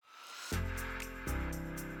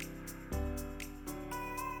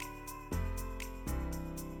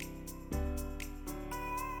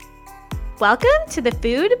Welcome to the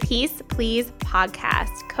Food Peace Please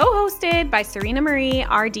podcast, co-hosted by Serena Marie,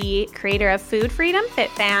 RD, creator of Food Freedom Fit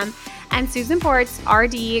Fam, and Susan Ports,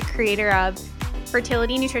 RD, creator of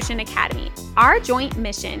Fertility Nutrition Academy. Our joint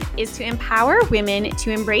mission is to empower women to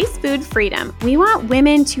embrace food freedom. We want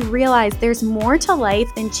women to realize there's more to life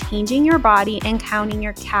than changing your body and counting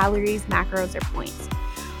your calories, macros, or points.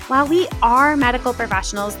 While we are medical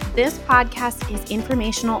professionals, this podcast is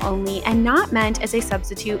informational only and not meant as a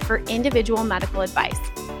substitute for individual medical advice.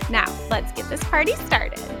 Now, let's get this party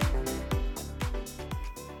started.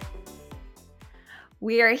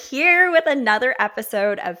 We are here with another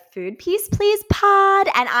episode of Food Peace Please Pod,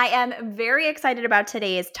 and I am very excited about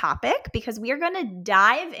today's topic because we are going to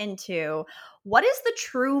dive into what is the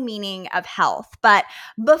true meaning of health. But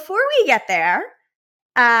before we get there,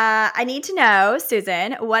 I need to know,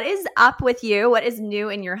 Susan, what is up with you? What is new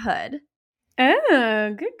in your hood?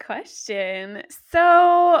 Oh, good question. So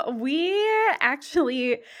I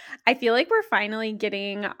feel like we're finally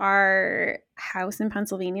getting our house in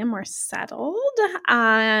Pennsylvania more settled.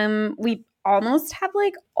 We almost have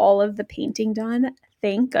like all of the painting done.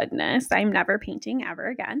 Thank goodness. I'm never painting ever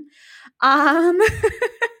again.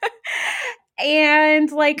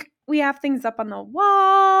 And like we have things up on the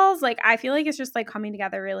walls. Like I feel like it's just like coming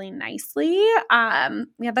together really nicely. We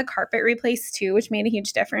have the carpet replaced too, which made a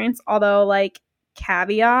huge difference. Although like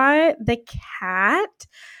caveat, the cat.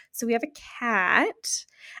 So we have a cat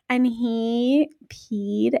and he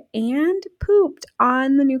peed and pooped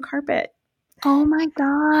on the new carpet. Oh my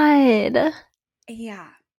God. Yeah.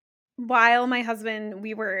 While I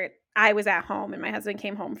was at home and my husband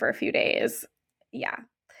came home for a few days. Yeah.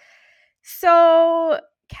 So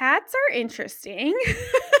cats are interesting.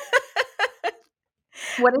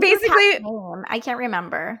 What is basically your cat's name? I can't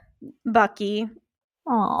remember. Bucky.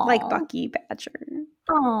 Oh, Like Bucky Badger.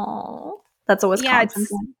 Oh, that's a Wisconsin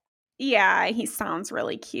thing. Yeah, he sounds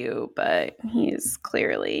really cute, but he's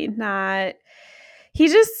clearly not. He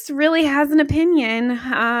just really has an opinion,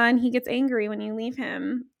 and he gets angry when you leave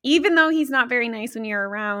him. Even though he's not very nice when you're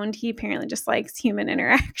around, he apparently just likes human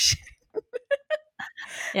interaction.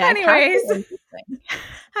 Yeah, anyways,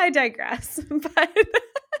 I digress. But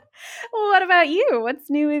what about you? What's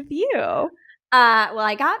new with you? Well,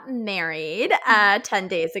 I got married 10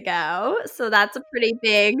 days ago, so that's a pretty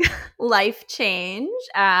big life change.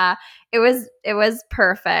 It was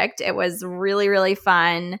perfect. It was really, really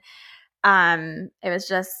fun. Yeah,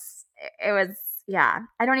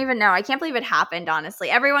 I don't even know. I can't believe it happened, honestly.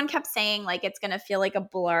 Everyone kept saying like it's going to feel like a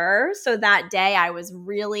blur. So that day I was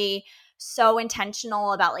really so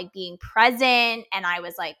intentional about like being present, and I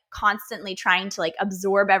was like constantly trying to like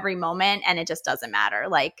absorb every moment, and it just doesn't matter.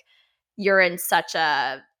 Like you're in such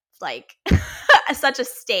a like such a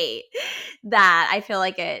state that I feel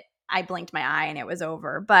like I blinked my eye and it was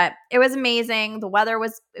over. But it was amazing. The weather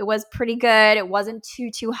was pretty good. It wasn't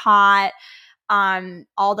too hot.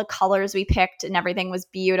 All the colors we picked and everything was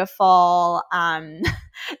beautiful. I've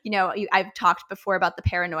talked before about the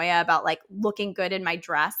paranoia about like looking good in my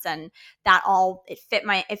dress, and that it fit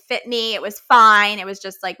me. It was fine. It was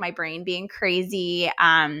just like my brain being crazy.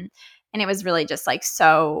 And it was really just like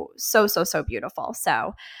so beautiful.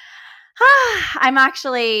 So I'm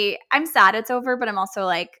sad it's over, but I'm also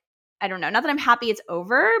like, I don't know, not that I'm happy it's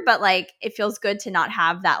over, but like it feels good to not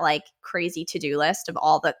have that like crazy to-do list of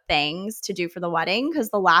all the things to do for the wedding. Because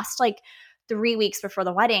the last like 3 weeks before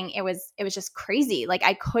the wedding, it was just crazy. Like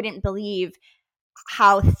I couldn't believe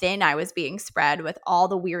how thin I was being spread with all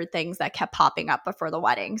the weird things that kept popping up before the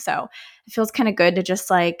wedding. So it feels kind of good to just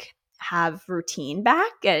like have routine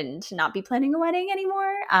back and to not be planning a wedding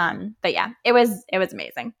anymore. But yeah, it was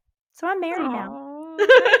amazing. So I'm married now.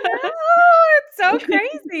 It's so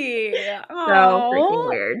crazy. So freaking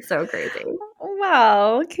weird. So crazy.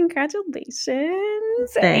 Well,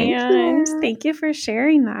 congratulations. Thank you for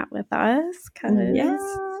sharing that with us, because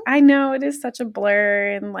I know it is such a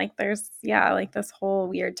blur, and like there's like this whole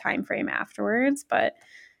weird time frame afterwards, but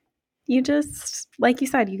you just, like you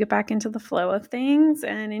said, you get back into the flow of things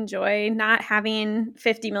and enjoy not having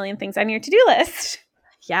 50 million things on your to-do list.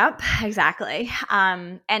 Yep, exactly.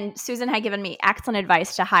 And Susan had given me excellent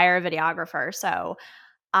advice to hire a videographer. So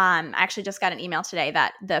I actually just got an email today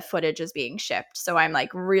that the footage is being shipped. So I'm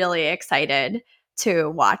like really excited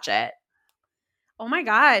to watch it. Oh my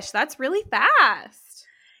gosh, that's really fast.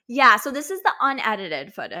 Yeah, so this is the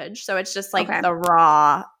unedited footage. So it's just like the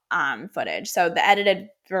raw footage. So the edited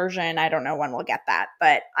version, I don't know when we'll get that.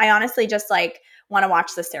 But I honestly just like want to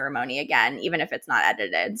watch the ceremony again, even if it's not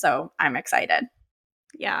edited. So I'm excited.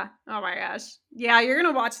 Yeah. Oh my gosh. Yeah, you're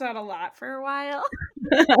going to watch that a lot for a while.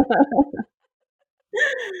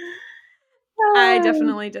 I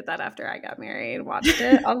definitely did that after I got married. Watched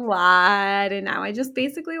it a lot, and now I just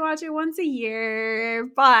basically watch it once a year.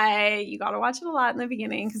 But you got to watch it a lot in the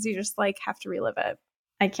beginning because you just like have to relive it.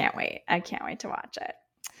 I can't wait. I can't wait to watch it.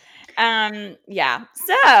 Yeah.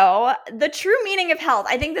 So the true meaning of health.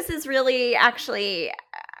 I think this is really actually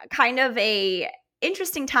kind of a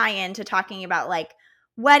interesting tie-in to talking about like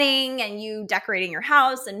wedding and you decorating your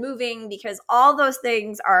house and moving, because all those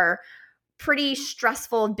things are pretty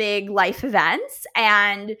stressful, big life events.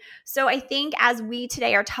 And so I think as we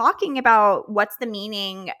today are talking about what's the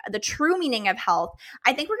meaning, the true meaning of health,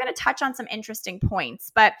 I think we're going to touch on some interesting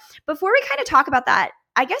points. But before we kind of talk about that,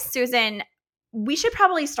 I guess, Susan, we should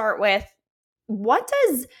probably start with, what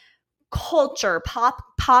does culture,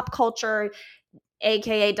 pop culture,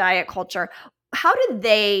 aka diet culture, how do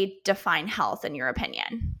they define health in your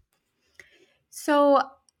opinion? So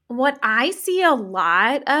what I see a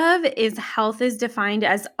lot of is health is defined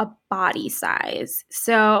as a body size.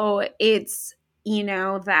 So it's,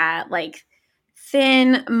 that like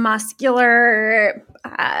thin, muscular,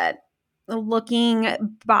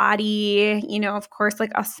 looking body, of course,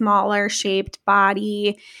 like a smaller shaped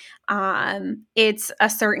body. It's a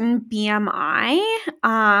certain BMI,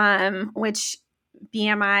 which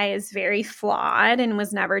BMI is very flawed and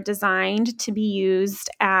was never designed to be used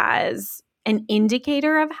as an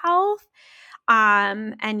indicator of health.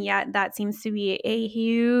 And yet that seems to be a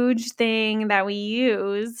huge thing that we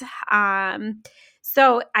use.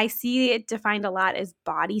 So I see it defined a lot as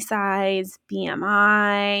body size,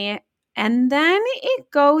 BMI, and then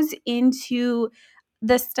it goes into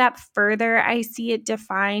the step further. I see it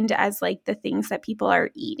defined as like the things that people are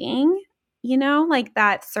eating, like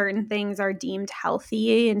that certain things are deemed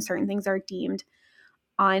healthy and certain things are deemed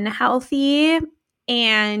unhealthy.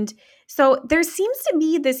 And so there seems to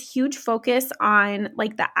be this huge focus on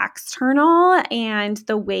like the external and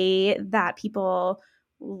the way that people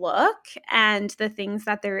look and the things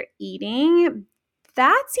that they're eating.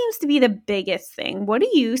 That seems to be the biggest thing. What do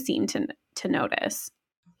you seem to notice?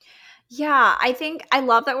 Yeah, I think I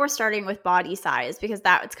love that we're starting with body size, because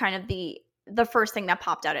that's kind of the first thing that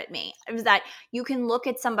popped out at me. It was that you can look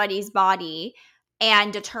at somebody's body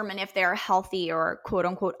and determine if they're healthy or quote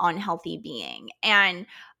unquote unhealthy being. And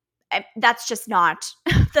that's just not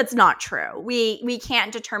that's not true. We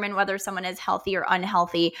can't determine whether someone is healthy or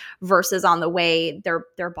unhealthy versus on the way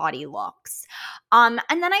their body looks. And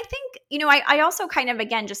then I think, I also kind of,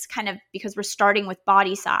 again, just kind of because we're starting with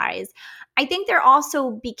body size, I think there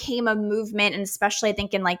also became a movement, and especially I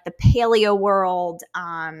think in like the paleo world,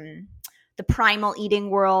 the primal eating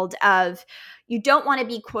world, of you don't want to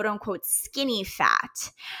be quote unquote skinny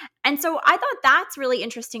fat. And so I thought that's really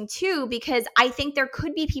interesting too, because I think there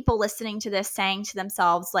could be people listening to this saying to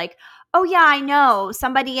themselves like, oh yeah, I know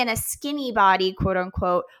somebody in a skinny body, quote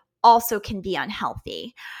unquote, also can be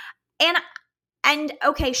unhealthy. And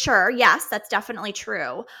okay, sure, yes, that's definitely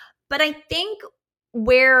true. But I think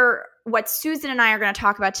what Susan and I are going to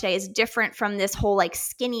talk about today is different from this whole like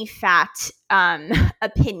skinny fat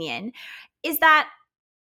opinion, is that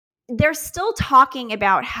they're still talking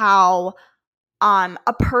about how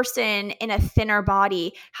a person in a thinner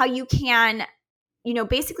body, how you can,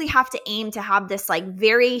 basically have to aim to have this like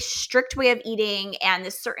very strict way of eating and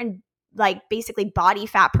this certain like basically body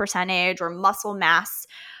fat percentage or muscle mass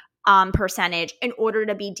percentage in order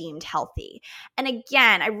to be deemed healthy. And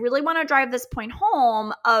again, I really want to drive this point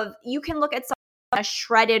home of, you can look at someone with a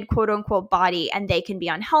shredded quote unquote body and they can be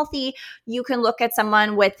unhealthy. You can look at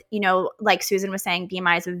someone with, like Susan was saying,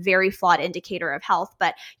 BMI is a very flawed indicator of health,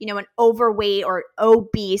 but an overweight or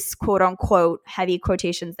obese quote unquote, heavy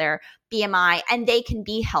quotations there, BMI, and they can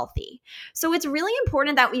be healthy. So it's really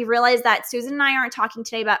important that we realize that Susan and I aren't talking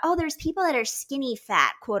today about, oh, there's people that are skinny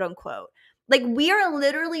fat, quote unquote. Like, we are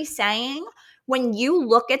literally saying, when you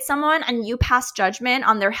look at someone and you pass judgment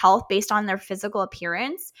on their health based on their physical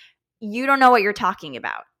appearance, you don't know what you're talking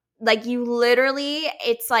about. Like, you literally,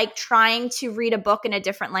 it's like trying to read a book in a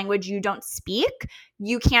different language you don't speak.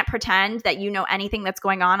 You can't pretend that you know anything that's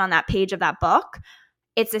going on that page of that book.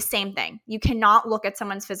 It's the same thing. You cannot look at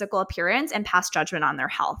someone's physical appearance and pass judgment on their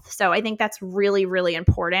health. So I think that's really, really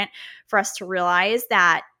important for us to realize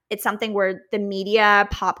that it's something where the media,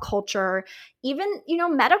 pop culture, even,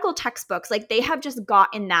 medical textbooks, like they have just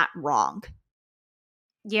gotten that wrong.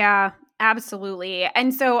 Yeah, absolutely.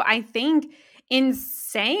 And so I think in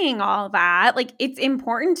saying all that, like, it's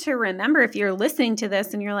important to remember, if you're listening to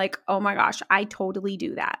this and you're like, oh my gosh, I totally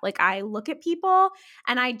do that. Like, I look at people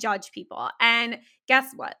and I judge people. And guess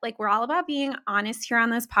what? Like, we're all about being honest here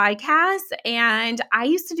on this podcast. And I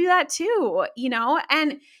used to do that too,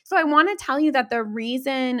 And so I want to tell you that the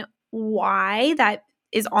reason why that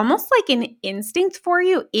is almost like an instinct for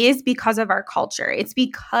you is because of our culture. It's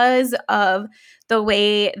because of the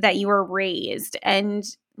way that you were raised, and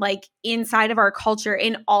like inside of our culture,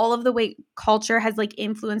 and all of the way culture has like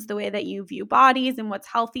influenced the way that you view bodies and what's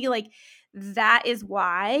healthy. Like that is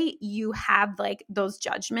why you have like those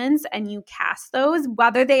judgments and you cast those,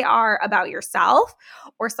 whether they are about yourself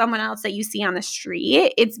or someone else that you see on the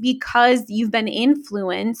street. It's because you've been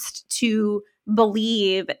influenced to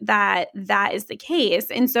believe that that is the case.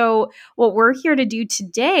 And so what we're here to do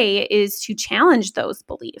today is to challenge those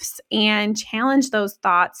beliefs and challenge those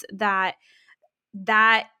thoughts that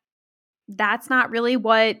that's not really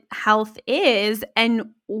what health is, and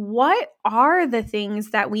what are the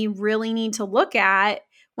things that we really need to look at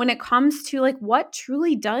when it comes to like what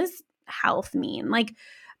truly does health mean? Like,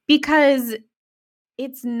 because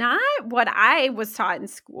it's not what I was taught in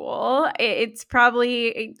school. It's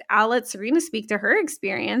probably, I'll let Serena speak to her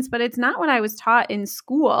experience, but it's not what I was taught in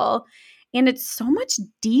school. And it's so much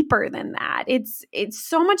deeper than that. It's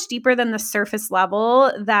so much deeper than the surface level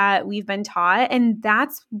that we've been taught. And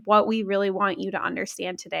that's what we really want you to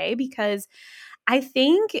understand today, because I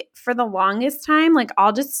think for the longest time, like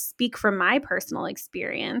I'll just speak from my personal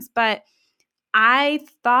experience, but I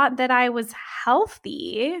thought that I was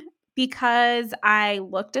healthy because I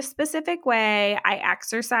looked a specific way, I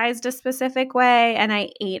exercised a specific way, and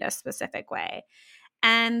I ate a specific way.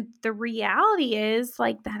 And the reality is,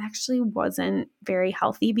 like, that actually wasn't very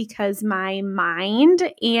healthy because my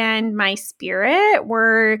mind and my spirit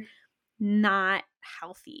were not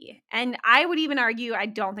healthy. And I would even argue I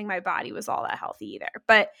don't think my body was all that healthy either.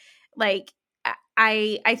 But like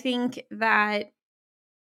I think that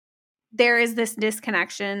there is this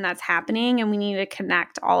disconnection that's happening, and we need to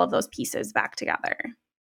connect all of those pieces back together.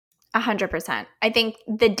 100%. I think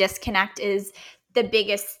the disconnect is the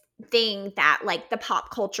biggest thing that like the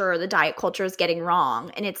pop culture or the diet culture is getting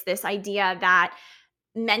wrong. And it's this idea that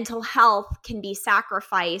mental health can be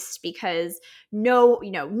sacrificed because no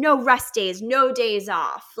rest days, no days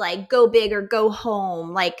off, like go big or go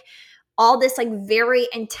home, like all this like very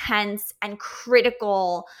intense and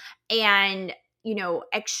critical and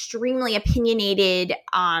extremely opinionated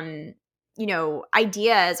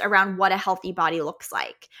ideas around what a healthy body looks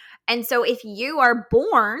like. And so if you are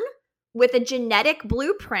born with a genetic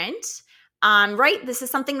blueprint, right, this is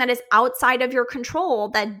something that is outside of your control,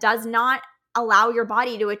 that does not allow your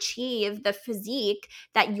body to achieve the physique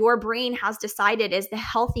that your brain has decided is the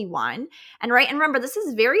healthy one. And remember, this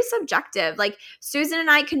is very subjective. Like Susan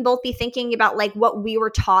and I can both be thinking about like what we were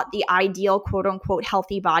taught the ideal quote unquote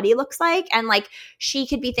healthy body looks like. And like she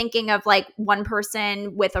could be thinking of like one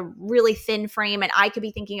person with a really thin frame, and I could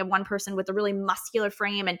be thinking of one person with a really muscular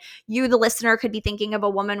frame, and you, the listener, could be thinking of a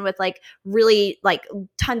woman with like really like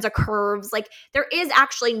tons of curves. Like there is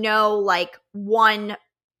actually no like one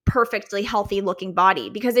perfectly healthy looking body,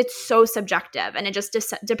 because it's so subjective, and it just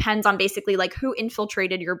depends on basically like who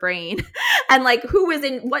infiltrated your brain and like who was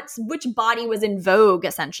in which body was in vogue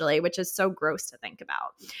essentially, which is so gross to think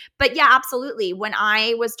about. But yeah, absolutely. When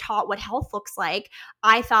I was taught what health looks like,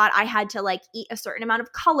 I thought I had to like eat a certain amount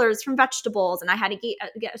of colors from vegetables, and I had to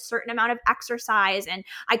get a certain amount of exercise, and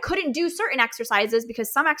I couldn't do certain exercises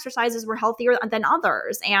because some exercises were healthier than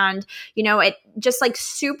others. And it just like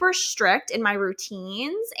super strict in my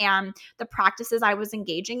routines and the practices I was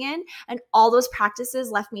engaging in. And all those practices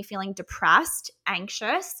left me feeling depressed,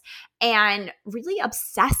 anxious, and really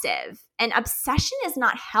obsessive. And obsession is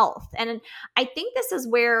not health. And I think this is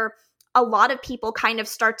where a lot of people kind of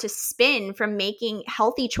start to spin from making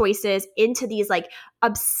healthy choices into these like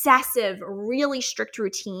obsessive, really strict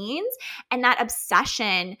routines. And that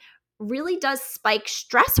obsession really does spike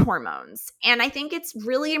stress hormones. And I think it's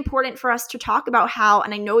really important for us to talk about how,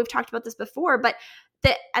 and I know we've talked about this before, but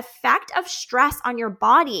the effect of stress on your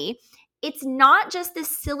body, it's not just this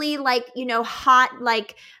silly, like, hot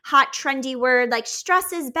trendy word, like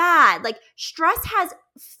stress is bad. Like stress has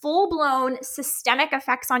full-blown systemic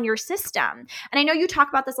effects on your system. And I know you talk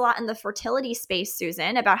about this a lot in the fertility space,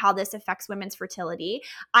 Susan, about how this affects women's fertility.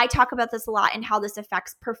 I talk about this a lot in how this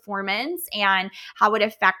affects performance and how it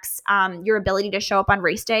affects your ability to show up on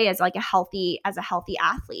race day as a healthy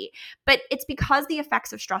athlete. But it's because the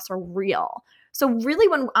effects of stress are real. So really,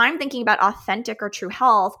 when I'm thinking about authentic or true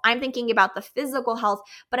health, I'm thinking about the physical health,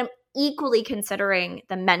 but I'm equally considering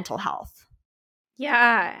the mental health.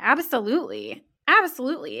 Yeah, absolutely.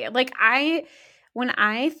 Absolutely. Like when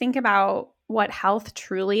I think about what health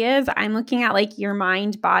truly is, I'm looking at like your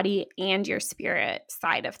mind, body, and your spirit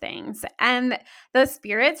side of things. And the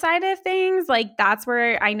spirit side of things, like that's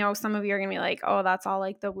where I know some of you are going to be like, oh, that's all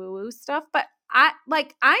like the woo-woo stuff. But I'm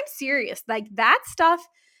serious. Like that stuff,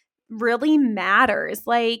 really matters.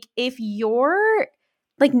 Like if you're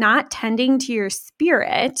like not tending to your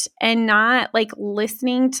spirit and not like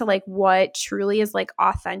listening to like what truly is like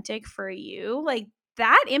authentic for you, like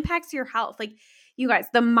that impacts your health. Like you guys,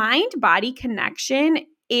 the mind body connection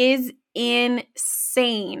is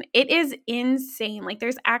insane. It is insane. Like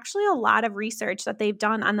there's actually a lot of research that they've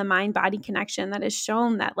done on the mind body connection that has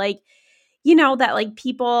shown that like, you know, that like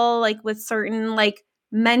people like with certain like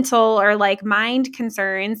mental or like mind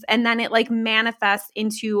concerns, and then it like manifests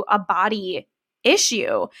into a body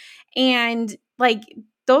issue. And like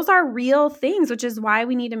those are real things, which is why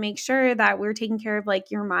we need to make sure that we're taking care of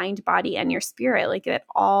like your mind, body, and your spirit. Like it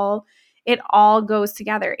all goes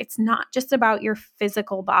together. It's not just about your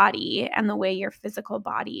physical body and the way your physical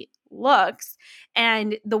body looks.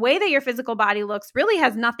 And the way that your physical body looks really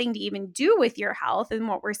has nothing to even do with your health and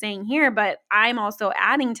what we're saying here. But I'm also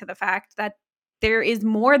adding to the fact that there is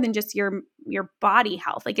more than just your body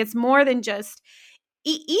health. Like it's more than just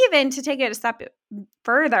even to take it a step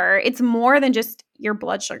further, it's more than just your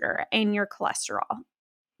blood sugar and your cholesterol.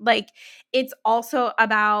 Like it's also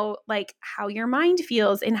about like how your mind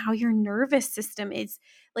feels and how your nervous system is,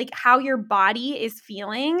 like how your body is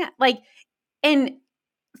feeling. Like, and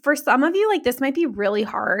for some of you, like this might be really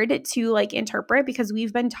hard to like interpret because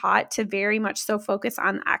we've been taught to very much so focus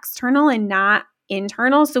on external and not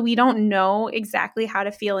internal. So we don't know exactly how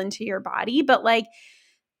to feel into your body. But like,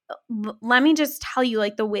 let me just tell you,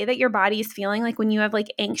 like the way that your body is feeling, like when you have like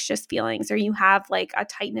anxious feelings or you have like a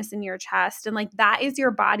tightness in your chest, and like that is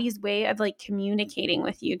your body's way of like communicating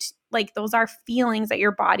with you. Like those are feelings that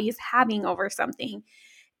your body is having over something.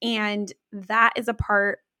 And that is a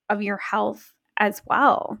part of your health as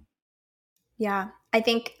well. Yeah. I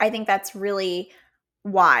think that's really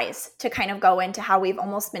wise to kind of go into how we've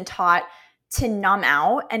almost been taught to numb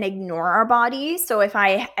out and ignore our body. So if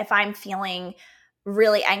I'm feeling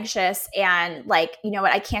really anxious and like, you know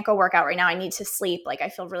what, I can't go work out right now, I need to sleep, like I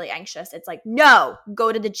feel really anxious, it's like, no,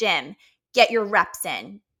 go to the gym, get your reps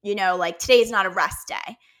in, you know, like today's not a rest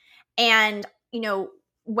day. And you know,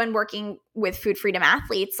 when working with food freedom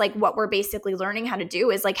athletes, like what we're basically learning how to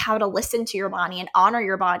do is like how to listen to your body and honor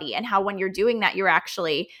your body, and how when you're doing that, you're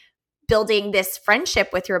actually building this friendship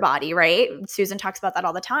with your body, right? Susan talks about that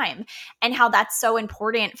all the time, and how that's so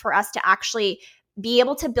important for us to actually be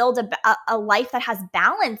able to build a life that has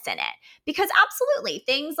balance in it. Because absolutely,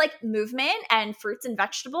 things like movement and fruits and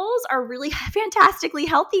vegetables are really fantastically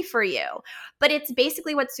healthy for you. But it's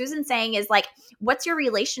basically what Susan's saying is like, what's your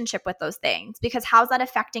relationship with those things? Because how's that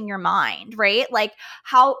affecting your mind, right? Like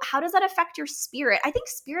how does that affect your spirit? I think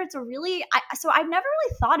spirits are really, so I've never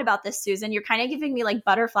really thought about this, Susan. You're kind of giving me like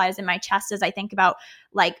butterflies in my chest as I think about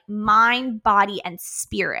like mind, body, and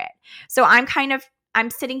spirit. So I'm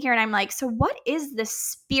sitting here and I'm like, so what is the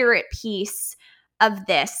spirit piece of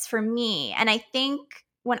this for me? And I think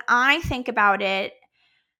when I think about it,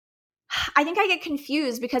 I think I get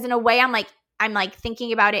confused because in a way I'm like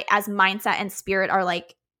thinking about it as mindset and spirit are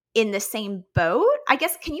like in the same boat. I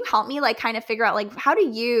guess, can you help me like kind of figure out like, how do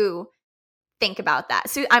you think about that?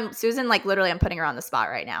 So Susan, like literally I'm putting her on the spot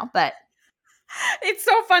right now, but It's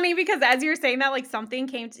so funny because as you're saying that, like something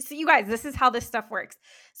came to, so you guys, this is how this stuff works.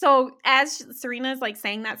 So as Serena's like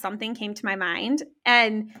saying that, something came to my mind,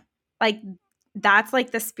 and like that's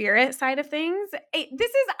like the spirit side of things. I'm going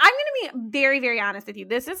to be very, very honest with you.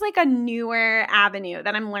 This is like a newer avenue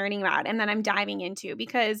that I'm learning about and that I'm diving into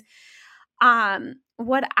because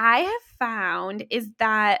what I have found is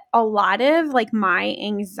that a lot of like my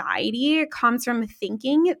anxiety comes from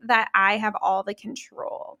thinking that I have all the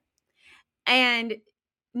control. And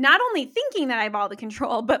not only thinking that I have all the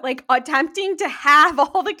control, but like attempting to have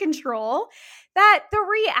all the control, that the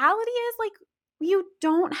reality is like you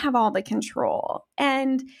don't have all the control.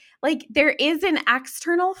 And like there is an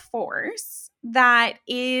external force that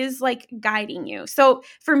is like guiding you. So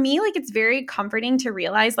for me, like it's very comforting to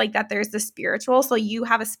realize like that there's the spiritual. So you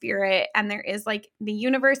have a spirit and there is like the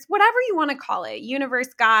universe, whatever you want to call it, universe,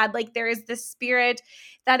 God, like there is this spirit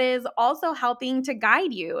that is also helping to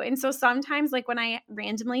guide you. And so sometimes like when I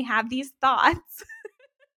randomly have these thoughts,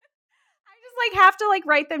 I just like have to like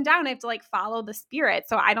write them down. I have to like follow the spirit.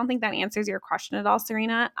 So I don't think that answers your question at all,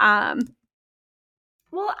 Serena.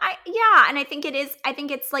 well, and I think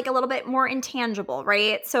it's like a little bit more intangible,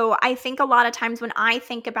 right? So I think a lot of times when I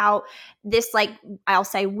think about this, like I'll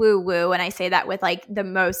say woo woo, and I say that with like the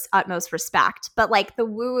most utmost respect, but like the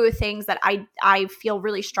woo woo things that I feel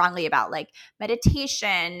really strongly about, like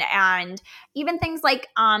meditation and even things like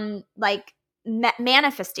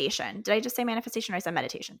manifestation. Did I just say manifestation or I said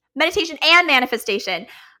meditation? Meditation and manifestation.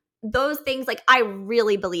 those things, like I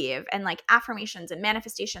really believe in like affirmations and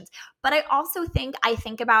manifestations, but I also think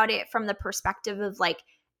about it from the perspective of like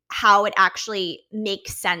how it actually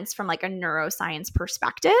makes sense from like a neuroscience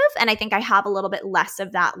perspective. And I think I have a little bit less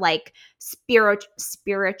of that like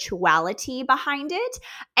spirituality behind it.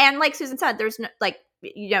 And like Susan said, there's no like,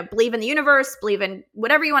 believe in the universe, believe in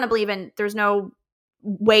whatever you want to believe in. There's no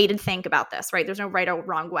way to think about this, right? There's no right or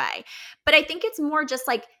wrong way. But I think it's more just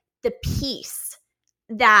like the peace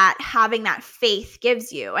that having that faith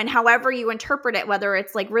gives you, and however you interpret it, whether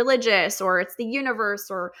it's like religious or it's the universe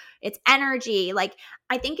or it's energy, like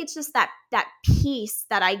I think it's just that peace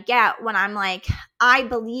that I get when I'm like, I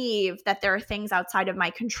believe that there are things outside of my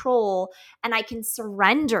control and I can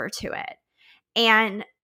surrender to it. And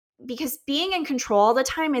because being in control all the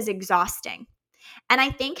time is exhausting. And I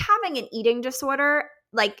think having an eating disorder,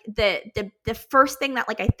 like the first thing that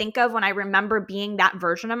like I think of when I remember being that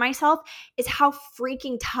version of myself is how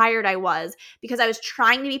freaking tired I was, because I was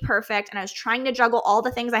trying to be perfect and I was trying to juggle all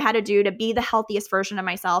the things I had to do to be the healthiest version of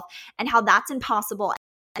myself, and how that's impossible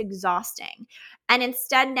and exhausting. And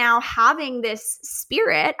instead now having this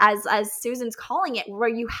spirit, as Susan's calling it, where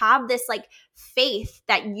you have this like faith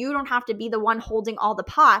that you don't have to be the one holding all the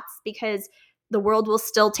pots because the world will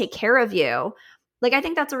still take care of you. Like, I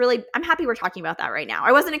think that's I'm happy we're talking about that right now.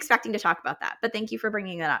 I wasn't expecting to talk about that, but thank you for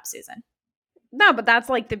bringing that up, Susan. No, but that's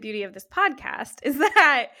like the beauty of this podcast is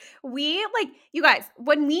that we like, you guys,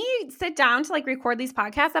 when we sit down to like record these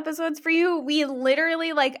podcast episodes for you, we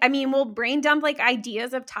literally like, I mean, we'll brain dump like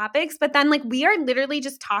ideas of topics, but then like we are literally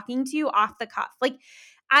just talking to you off the cuff. Like,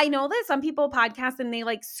 I know that some people podcast and they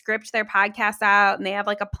like script their podcast out and they have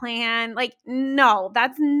like a plan. Like, no,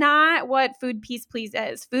 that's not what Food Peace Please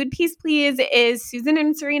is. Food Peace Please is Susan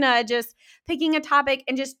and Serena just picking a topic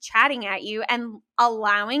and just chatting at you and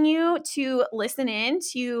allowing you to listen in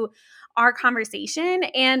to our conversation.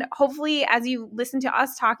 And hopefully as you listen to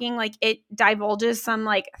us talking, like it divulges some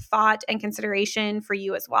like thought and consideration for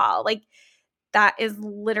you as well. Like, that is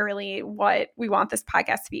literally what we want this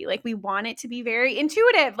podcast to be. Like, we want it to be very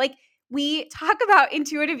intuitive. Like, we talk about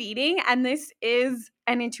intuitive eating, and this is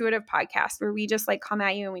an intuitive podcast where we just like come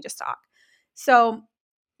at you and we just talk. So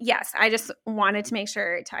yes, I just wanted to make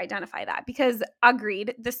sure to identify that, because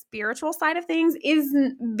agreed, the spiritual side of things is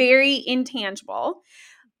very intangible,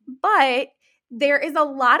 but there is a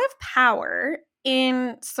lot of power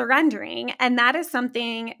in surrendering. And that is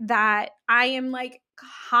something that I am like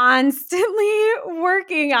constantly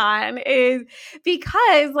working on, is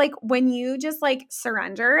because like when you just like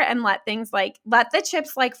surrender and let things like let the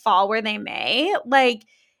chips like fall where they may, like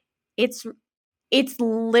it's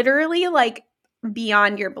literally like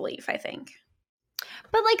beyond your belief, I think.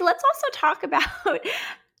 But like, let's also talk about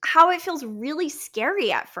how it feels really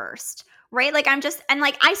scary at first, right? Like and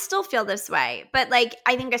like I still feel this way, but like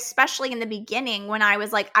I think especially in the beginning when I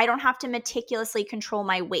was like, I don't have to meticulously control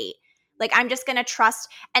my weight. Like, I'm just going to trust.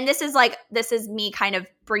 And this is me kind of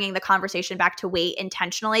bringing the conversation back to weight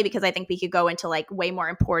intentionally, because I think we could go into like way more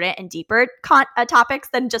important and deeper topics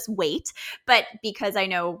than just weight. But because I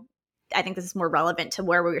think this is more relevant to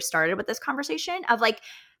where we started with this conversation of like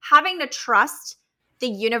having to trust the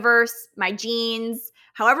universe, my genes,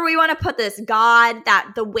 however we want to put this, God,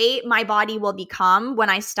 that the weight my body will become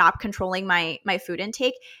when I stop controlling my food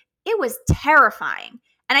intake. It was terrifying.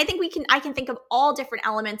 And I think I can think of all different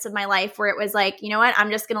elements of my life where it was like, you know what, I'm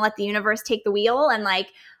just going to let the universe take the wheel, and like,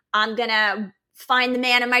 I'm going to find the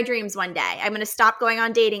man of my dreams one day. I'm going to stop going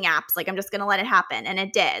on dating apps. Like, I'm just going to let it happen. And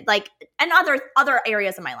it did. Like, and other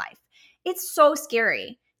areas of my life. It's so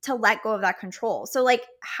scary to let go of that control. So like,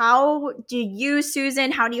 how do you,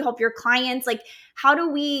 Susan, how do you help your clients? Like, how do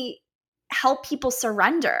we help people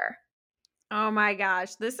surrender? Oh my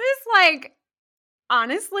gosh. This is like,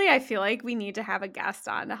 honestly, I feel like we need to have a guest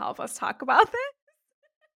on to help us talk about this.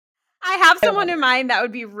 I have someone in mind that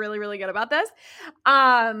would be really, really good about this.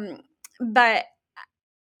 But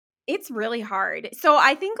it's really hard. So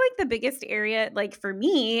I think like the biggest area, like for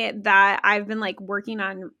me, that I've been like working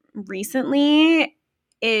on recently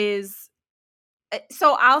is,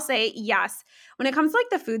 so I'll say yes, when it comes to like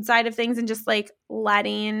the food side of things and just like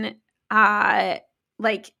letting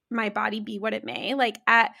like my body be what it may, like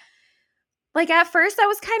at first that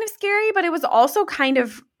was kind of scary, but it was also kind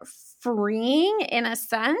of freeing in a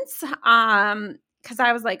sense, because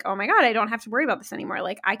I was like, oh my God, I don't have to worry about this anymore.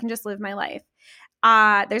 Like, I can just live my life.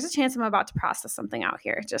 There's a chance I'm about to process something out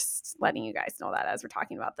here. Just letting you guys know that as we're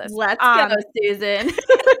talking about this. Let's go, Susan.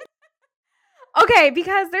 Okay,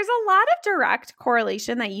 because there's a lot of direct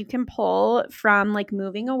correlation that you can pull from like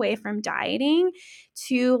moving away from dieting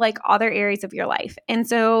to like other areas of your life. And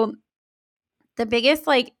so the biggest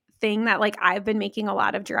like thing that like I've been making a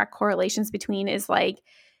lot of direct correlations between is like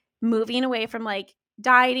moving away from like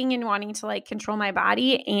dieting and wanting to like control my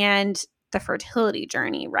body and the fertility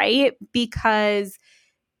journey, right? Because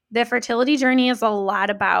the fertility journey is a lot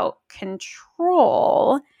about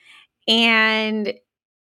control, and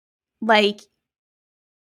like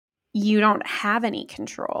you don't have any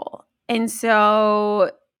control. And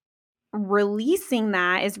so releasing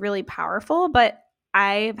that is really powerful, but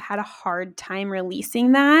I've had a hard time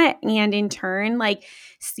releasing that, and in turn like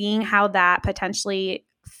seeing how that potentially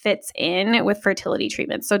fits in with fertility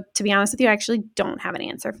treatment. So to be honest with you, I actually don't have an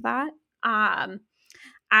answer for that. I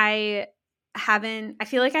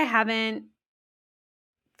feel like I haven't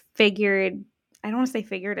figured, I don't want to say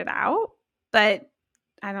figured it out, but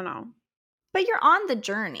I don't know. But you're on the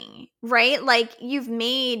journey, right? Like you've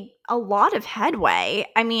made a lot of headway.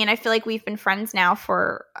 I mean, I feel like we've been friends now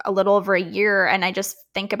for a little over a year. And I just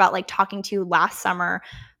think about like talking to you last summer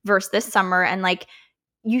versus this summer. And like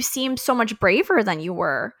you seem so much braver than you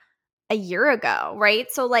were a year ago,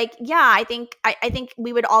 right? So like, yeah, I think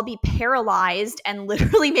we would all be paralyzed and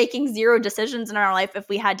literally making zero decisions in our life if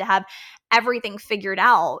we had to have everything figured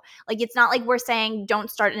out. Like it's not like we're saying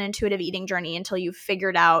don't start an intuitive eating journey until you've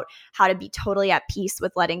figured out how to be totally at peace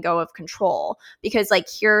with letting go of control. Because like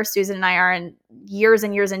here Susan and I are in years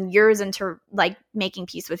and years and years into like making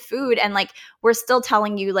peace with food, and like we're still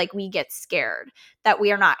telling you like we get scared that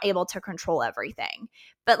we are not able to control everything.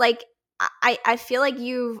 But like I feel like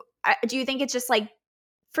do you think it's just like,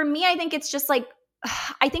 for me, I think it's just like,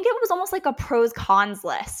 I think it was almost like a pros cons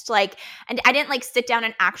list. Like, and I didn't like sit down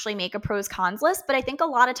and actually make a pros cons list, but I think a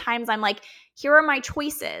lot of times I'm like, here are my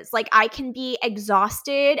choices. Like I can be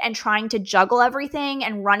exhausted and trying to juggle everything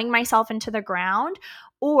and running myself into the ground,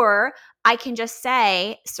 or I can just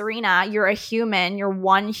say, Serena, you're a human, you're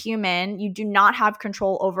one human, you do not have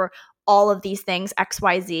control over all of these things,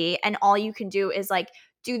 XYZ, and all you can do is like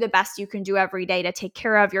do the best you can do every day to take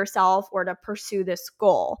care of yourself or to pursue this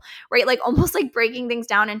goal, right? Like almost like breaking things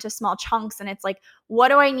down into small chunks. And it's like, what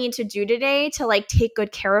do I need to do today to like take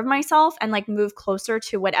good care of myself and like move closer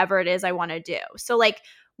to whatever it is I want to do? So like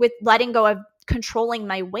with letting go of controlling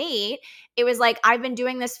my weight, it was like I've been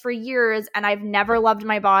doing this for years and I've never loved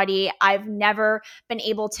my body. I've never been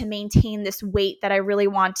able to maintain this weight that I really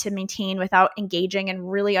want to maintain without engaging in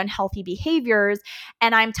really unhealthy behaviors.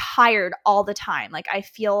 And I'm tired all the time. Like I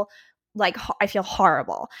feel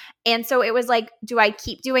horrible. And so it was like, do I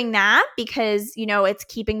keep doing that because, you know, it's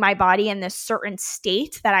keeping my body in this certain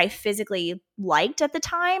state that I physically liked at the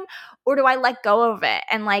time? Or do I let go of it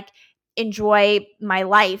and like enjoy my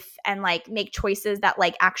life and like make choices that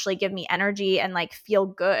like actually give me energy and like feel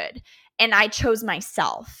good? And I chose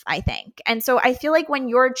myself, I think. And so I feel like when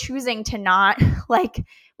you're choosing to not like,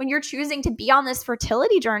 when you're choosing to be on this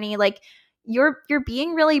fertility journey, like you're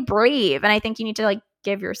being really brave. And I think you need to like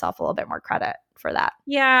give yourself a little bit more credit for that.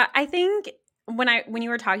 Yeah, I think when you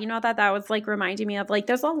were talking about that, that was like reminding me of like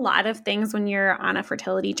there's a lot of things when you're on a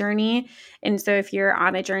fertility journey. And so if you're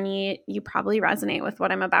on a journey, you probably resonate with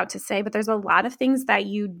what I'm about to say, but there's a lot of things that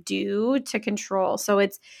you do to control. So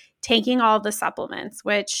it's taking all the supplements,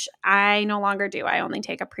 which I no longer do. I only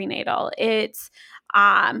take a prenatal. It's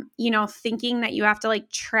thinking that you have to like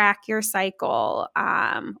track your cycle,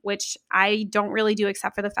 which I don't really do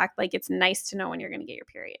except for the fact like it's nice to know when you're going to get your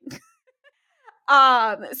period.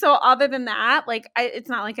 So other than that, like it's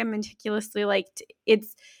not like I'm meticulously like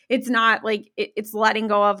it's not like it's letting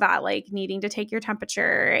go of that, like needing to take your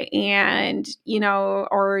temperature and,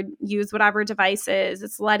 or use whatever devices.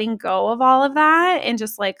 It's letting go of all of that and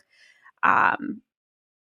just like,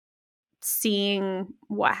 seeing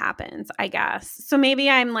what happens, I guess. So maybe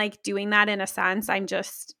I'm like doing that in a sense. I'm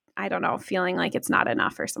just, I don't know, feeling like it's not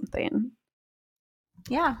enough or something.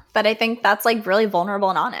 Yeah. But I think that's like really vulnerable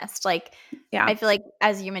and honest. Like, yeah, I feel like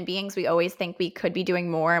as human beings, we always think we could be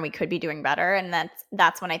doing more and we could be doing better. And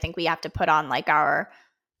that's when I think we have to put on like our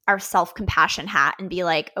self-compassion hat and be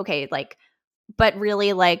like, okay, like, but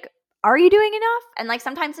really like, are you doing enough? And like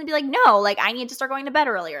sometimes I'd be like, no, like I need to start going to bed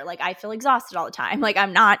earlier. Like I feel exhausted all the time. Like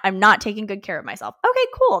I'm not taking good care of myself. Okay,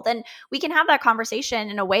 cool. Then we can have that conversation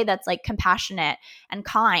in a way that's like compassionate and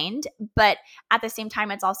kind. But at the same time,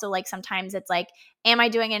 it's also like sometimes it's like, am I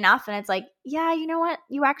doing enough? And it's like, yeah, you know what?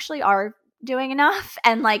 You actually are doing enough.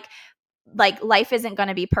 And like life isn't going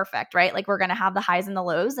to be perfect, right? Like we're going to have the highs and the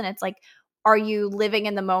lows. And it's like, are you living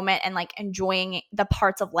in the moment and like enjoying the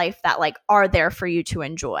parts of life that like are there for you to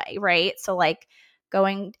enjoy, right? So like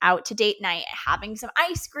going out to date night, having some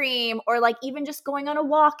ice cream, or like even just going on a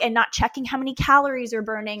walk and not checking how many calories you're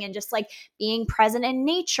burning and just like being present in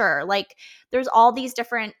nature. Like there's all these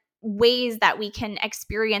different ways that we can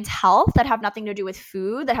experience health that have nothing to do with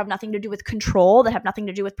food, that have nothing to do with control, that have nothing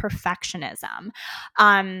to do with perfectionism.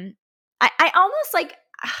 I almost like,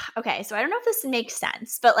 okay, so I don't know if this makes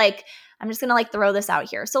sense, but like, I'm just going to like throw this out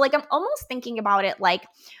here. So like, I'm almost thinking about it like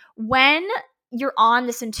when you're on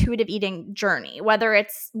this intuitive eating journey, whether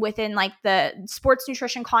it's within like the sports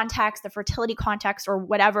nutrition context, the fertility context, or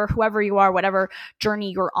whatever, whoever you are, whatever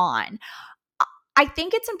journey you're on, I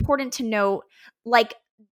think it's important to note, like,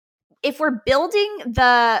 if we're building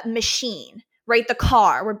the machine, right, the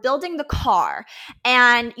car, we're building the car,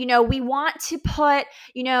 and, you know, we want to put,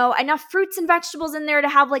 you know, enough fruits and vegetables in there to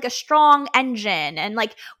have like a strong engine, and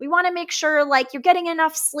like we want to make sure like you're getting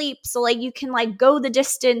enough sleep so like you can like go the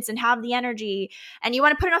distance and have the energy, and you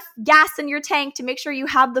want to put enough gas in your tank to make sure you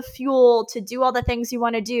have the fuel to do all the things you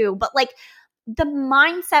want to do. But like the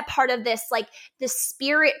mindset part of this, like the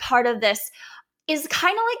spirit part of this, is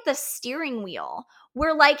kind of like the steering wheel,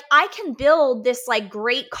 where like I can build this like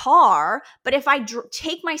great car, but if I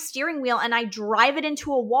take my steering wheel and I drive it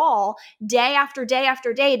into a wall day after day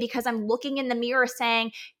after day because I'm looking in the mirror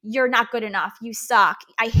saying, you're not good enough, you suck,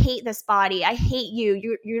 I hate this body, I hate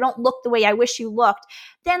you, you don't look the way I wish you looked,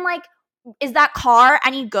 then like, is that car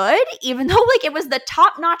any good? Even though like it was the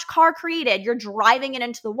top-notch car created, you're driving it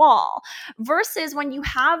into the wall. Versus when you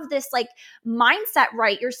have this like mindset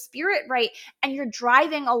right, your spirit right, and you're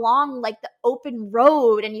driving along like the open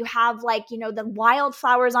road, and you have like, you know, the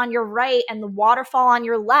wildflowers on your right and the waterfall on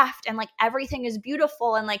your left, and like everything is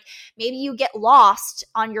beautiful, and like maybe you get lost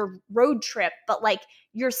on your road trip, but like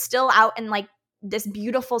you're still out in like this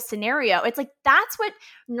beautiful scenario. It's like, that's what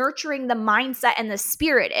nurturing the mindset and the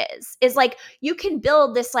spirit is like, you can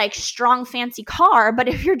build this like strong, fancy car, but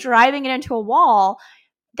if you're driving it into a wall,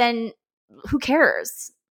 then who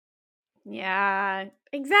cares? Yeah,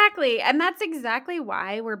 exactly. And that's exactly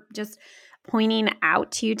why we're just pointing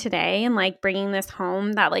out to you today and like bringing this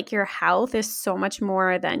home, that like your health is so much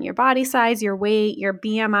more than your body size, your weight, your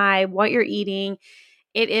BMI, what you're eating.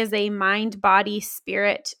 It is a mind, body,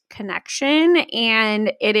 spirit connection,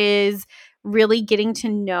 and it is really getting to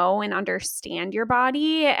know and understand your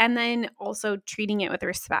body, and then also treating it with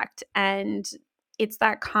respect. And it's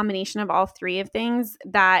that combination of all three of things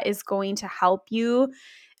that is going to help you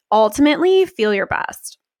ultimately feel your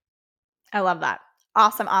best. I love that.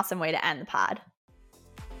 Awesome, awesome way to end the pod.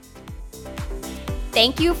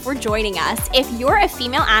 Thank you for joining us. If you're a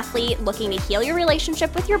female athlete looking to heal your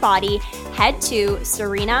relationship with your body, head to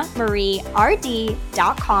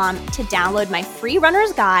SerenaMarieRD.com to download my free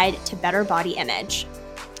runner's guide to better body image.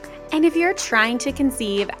 And if you're trying to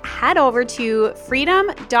conceive, head over to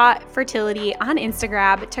freedom.fertility on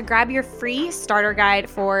Instagram to grab your free starter guide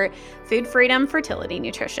for food freedom fertility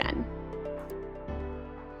nutrition.